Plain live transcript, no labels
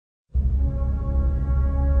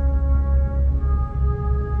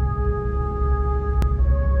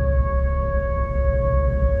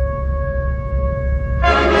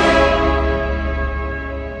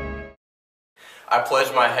I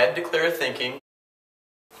pledge my head to clearer thinking,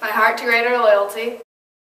 my heart to greater loyalty,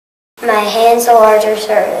 my hands to larger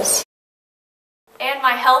service, and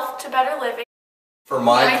my health to better living, for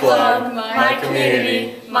my club, my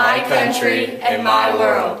community, my country, and my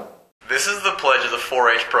world. This is the pledge of the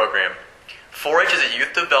 4-H program. 4-H is a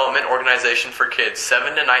youth development organization for kids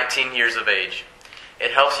 7 to 19 years of age.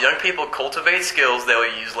 It helps young people cultivate skills they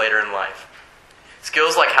will use later in life.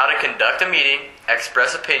 Skills like how to conduct a meeting,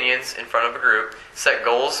 express opinions in front of a group, set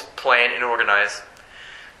goals, plan, and organize.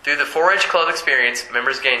 Through the 4-H club experience,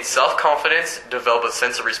 members gain self-confidence, develop a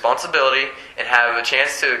sense of responsibility, and have a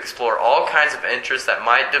chance to explore all kinds of interests that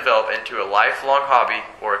might develop into a lifelong hobby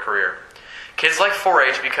or a career. Kids like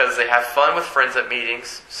 4-H because they have fun with friends at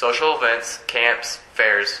meetings, social events, camps,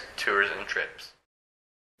 fairs, tours, and trips.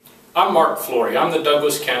 I'm Mark Flory. I'm the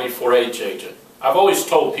Douglas County 4-H agent. I've always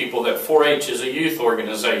told people that 4-H is a youth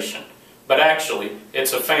organization, but actually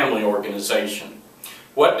it's a family organization.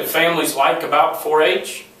 What do families like about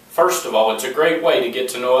 4-H? First of all, it's a great way to get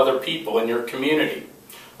to know other people in your community.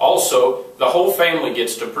 Also, the whole family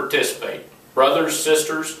gets to participate. Brothers,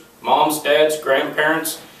 sisters, moms, dads,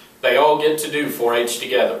 grandparents, they all get to do 4-H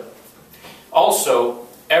together. Also,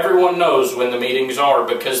 everyone knows when the meetings are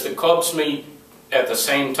because the clubs meet at the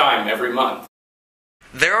same time every month.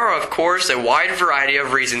 There are, of course, a wide variety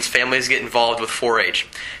of reasons families get involved with 4-H.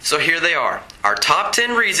 So here they are, our top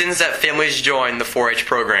 10 reasons that families join the 4-H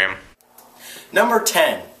program. Number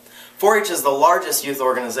 10. 4-H is the largest youth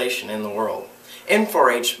organization in the world. In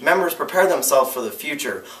 4-H, members prepare themselves for the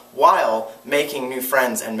future while making new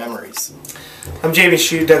friends and memories. I'm Jamie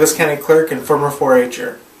Shue, Douglas County Clerk and former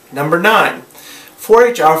 4-H'er. Number 9.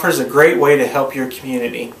 4-H offers a great way to help your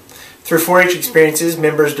community. Through 4-H experiences,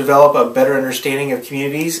 members develop a better understanding of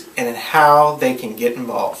communities and how they can get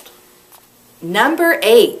involved. Number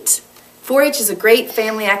 8. 4-H is a great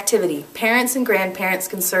family activity. Parents and grandparents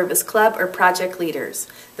can serve as club or project leaders.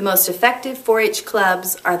 The most effective 4-H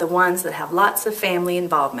clubs are the ones that have lots of family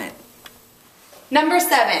involvement. Number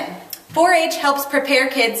 7. 4-H helps prepare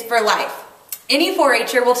kids for life. Any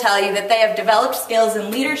 4-H'er will tell you that they have developed skills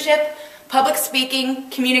in leadership, public speaking,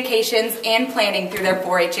 communications, and planning through their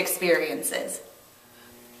 4-H experiences.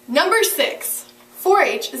 Number 6.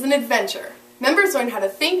 4-H is an adventure. Members learn how to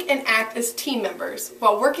think and act as team members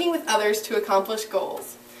while working with others to accomplish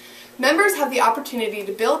goals. Members have the opportunity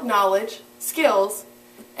to build knowledge, skills,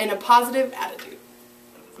 and a positive attitude.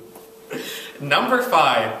 Number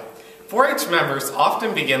 5. 4-H members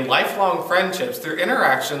often begin lifelong friendships through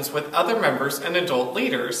interactions with other members and adult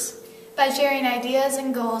leaders. By sharing ideas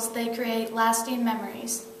and goals, they create lasting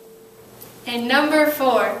memories. And number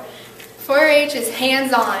 4, 4-H is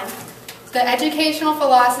hands-on. The educational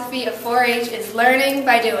philosophy of 4-H is learning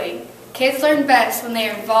by doing. Kids learn best when they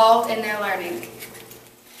are involved in their learning.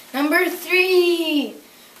 Number 3.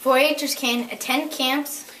 4-H'ers can attend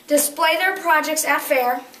camps, display their projects at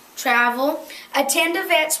fair, travel, attend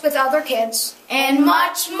events with other kids, and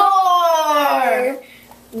much more.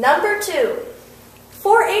 Number 2.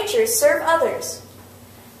 4-H'ers serve others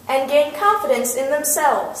and gain confidence in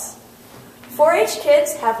themselves. 4-H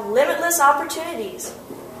kids have limitless opportunities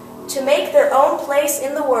to make their own place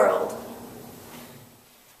in the world.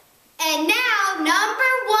 And now,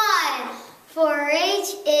 number 1.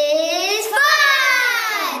 4-H is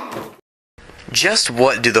fun! Just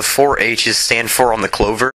what do the 4-H's stand for on the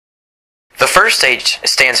clover? The first H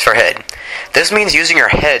stands for head. This means using your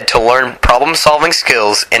head to learn problem-solving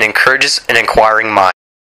skills and encourages an inquiring mind.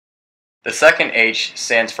 The second H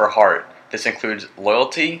stands for heart. This includes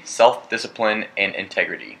loyalty, self-discipline, and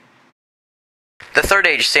integrity. The third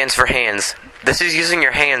H stands for hands. This is using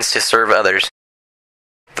your hands to serve others.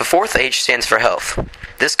 The fourth H stands for health.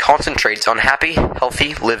 This concentrates on happy,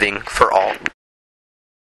 healthy living for all.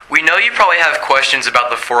 We know you probably have questions about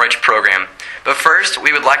the 4-H program, but first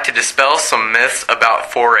we would like to dispel some myths about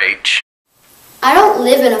 4-H. I don't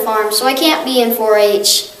live in a farm, so I can't be in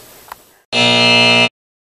 4-H.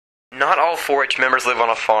 Not all 4-H members live on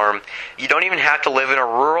a farm. You don't even have to live in a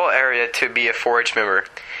rural area to be a 4-H member.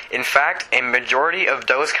 In fact, a majority of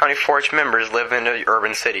Douglas County 4-H members live in an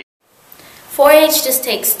urban city. 4-H just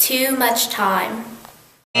takes too much time.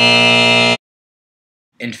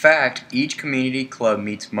 In fact, each community club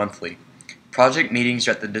meets monthly. Project meetings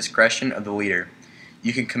are at the discretion of the leader.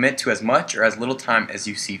 You can commit to as much or as little time as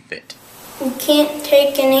you see fit. You can't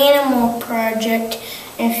take an animal project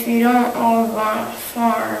if you don't live on a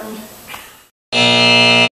farm.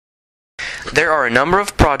 There are a number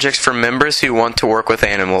of projects for members who want to work with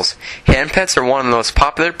animals. Hand pets are one of the most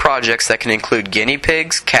popular projects that can include guinea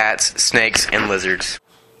pigs, cats, snakes, and lizards.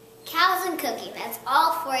 Cows and cooking, that's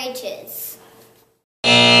all 4-H is.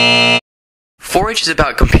 4-H is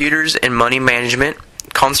about computers and money management,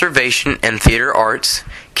 conservation and theater arts,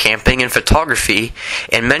 camping and photography,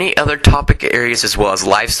 and many other topic areas as well as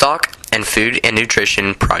livestock and food and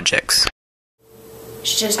nutrition projects.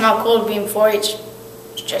 It's just not cool to be in 4-H.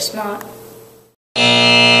 It's just not.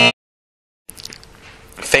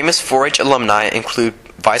 Famous 4-H alumni include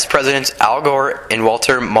Vice Presidents Al Gore and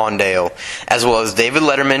Walter Mondale, as well as David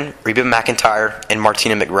Letterman, Reba McEntire, and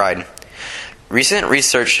Martina McBride. Recent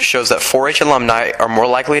research shows that 4-H alumni are more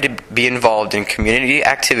likely to be involved in community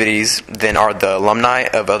activities than are the alumni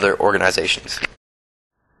of other organizations.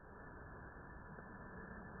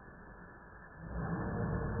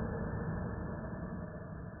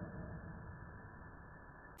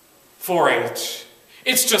 .4-H.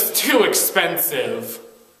 It's just too expensive.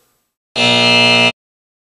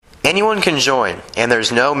 Anyone can join, and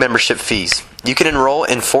there's no membership fees. You can enroll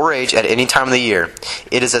in 4-H at any time of the year.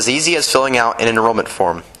 It is as easy as filling out an enrollment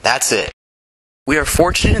form. That's it. We are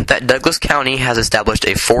fortunate that Douglas County has established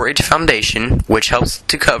a 4-H foundation, which helps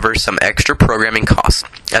to cover some extra programming costs,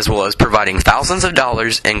 as well as providing thousands of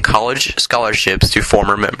dollars in college scholarships to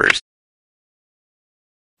former members.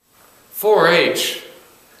 4-H.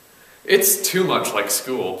 It's too much like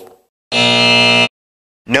school.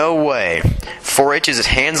 No way. 4-H is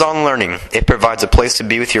hands-on learning. It provides a place to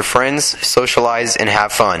be with your friends, socialize, and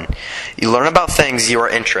have fun. You learn about things you are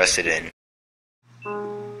interested in.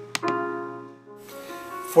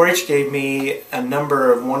 4-H gave me a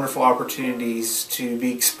number of wonderful opportunities to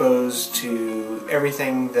be exposed to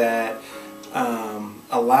everything that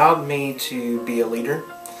allowed me to be a leader.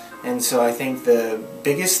 And so I think the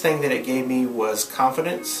biggest thing that it gave me was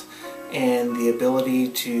confidence and the ability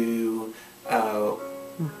to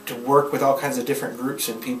work with all kinds of different groups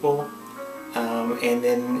and people. And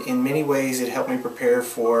then in many ways it helped me prepare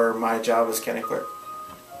for my job as county clerk.